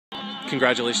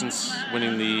congratulations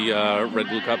winning the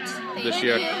Red-Blue Cup this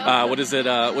year. What does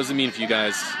it mean for you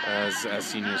guys as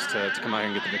seniors to come out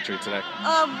here and get the victory today?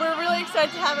 We're really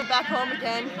excited to have it back home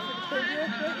again.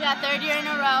 Yeah, third year in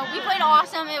a row. We played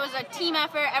awesome. It was a team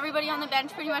effort. Everybody on the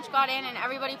bench pretty much got in, and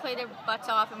everybody played their butts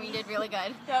off, and we did really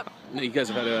good. Yep. You guys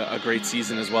have had a great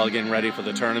season as well, getting ready for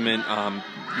the tournament.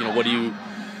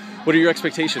 What are your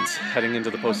expectations heading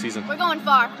into the postseason? We're going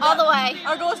far, all the way.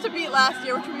 Our goal is to beat last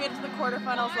year, which we made it to the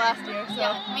quarterfinals last year. So.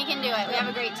 Yeah, we can do it. We have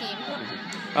a great team.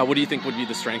 What do you think would be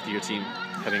the strength of your team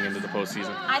heading into the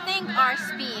postseason? I think our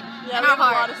speed and our we have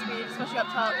heart. a lot of speed, especially up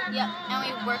top. Yep,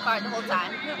 and we work hard the whole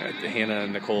time. Hannah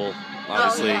and Nicole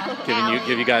obviously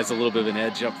give you guys a little bit of an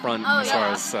edge up front as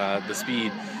far as the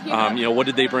speed. What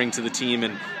did they bring to the team,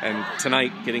 and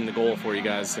tonight getting the goal for you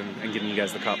guys and getting you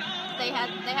guys the cup? They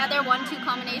had their 1-2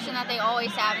 combination that they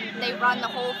always have, and they run the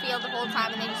whole field the whole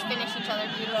time, and they just finish each other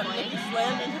beautifully. They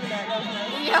slammed into the net. That was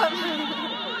nice. Yep.